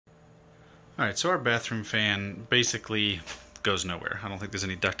Alright, so our bathroom fan basically goes nowhere. I don't think there's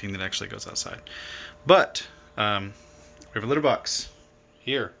any ducting that actually goes outside. But we have a litter box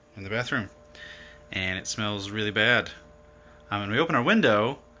here in the bathroom, and it smells really bad. And we open our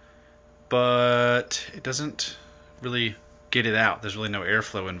window, but it doesn't really get it out. There's really no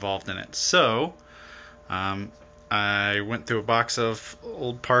airflow involved in it. So I went through a box of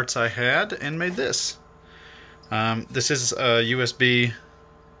old parts I had and made this. This is a USB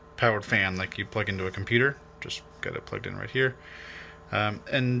powered fan, like you plug into a computer. Just got it plugged in right here.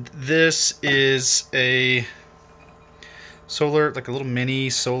 And this is a solar, like a little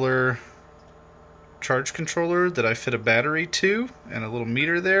mini solar charge controller that I fit a battery to and a little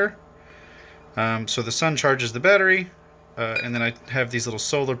meter there. So the sun charges the battery, and then I have these little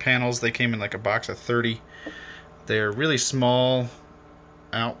solar panels. They came in like a box of 30. They're really small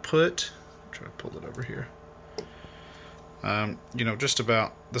output. Try to pull it over here. You know, just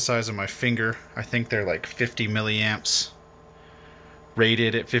about the size of my finger. I think they're like 50 milliamps,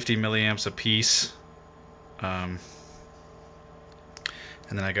 rated at 50 milliamps a piece. And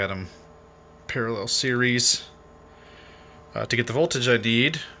then I got them parallel series to get the voltage I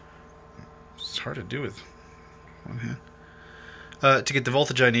need. It's hard to do with one hand. To get the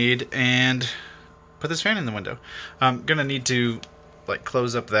voltage I need and put this fan in the window. I'm gonna need to like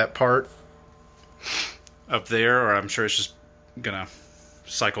close up that part up there, or I'm sure it's just gonna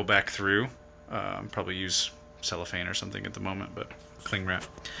cycle back through. Probably use cellophane or something at the moment, but cling wrap.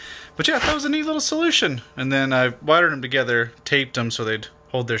 But yeah, that was a neat little solution. And then I wired them together, taped them so they'd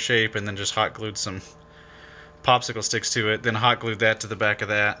hold their shape, and then just hot glued some popsicle sticks to it, then hot glued that to the back of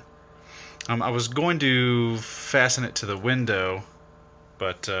that. I was going to fasten it to the window,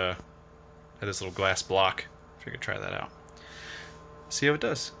 but had this little glass block. If I could try that out. See how it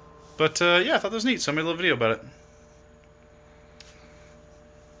does. But yeah, I thought that was neat, so I made a little video about it.